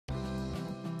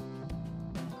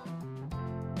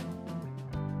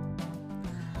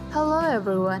Hello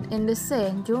everyone, in this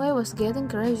scene, Jung-ae was getting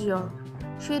crazier.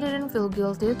 She didn't feel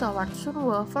guilty towards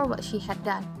Sunwoo for what she had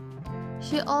done.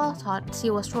 She all thought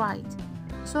she was right.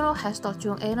 Sunwoo has told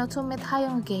Jung-ae not to meet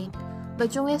Hayoung again,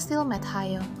 but Jung-ae still met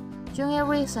Hayoung. Jung-ae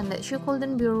reasoned that she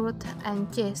couldn't be rude and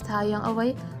chased Hayoung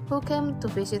away, who came to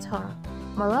visit her.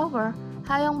 Moreover,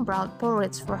 Hayoung brought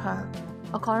porridge for her.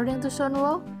 According to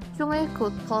Sunwoo, Jung-ae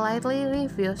could politely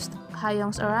refuse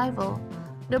Hayoung's arrival.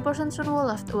 The person Sunwoo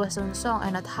loved was Eun-sung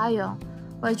and not Hayoung,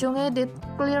 while Jung-ae did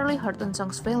clearly hurt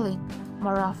Eun-sung's feeling.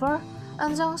 Moreover,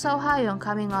 Eun-sung saw Hayoung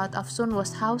coming out of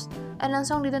Sunwoo's house, and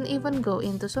Eun-sung didn't even go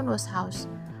into Sunwoo's house.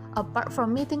 Apart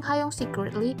from meeting Hayoung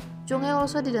secretly, Jung-ae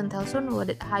also didn't tell Sunwoo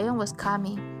that Hayoung was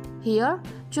coming. Here,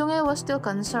 Jung-ae was still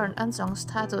concerned Eun-sung's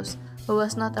status, who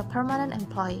was not a permanent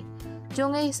employee.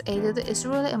 Jung-ae's attitude is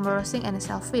really embarrassing and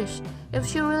selfish. If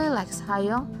she really likes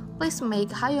Hayoung, please make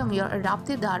Hayoung your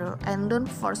adopted daughter and don't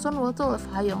force Sunwoo to love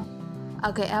Hayoung.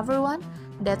 Okay everyone,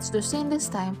 that's the scene this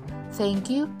time.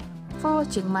 Thank you for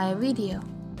watching my video.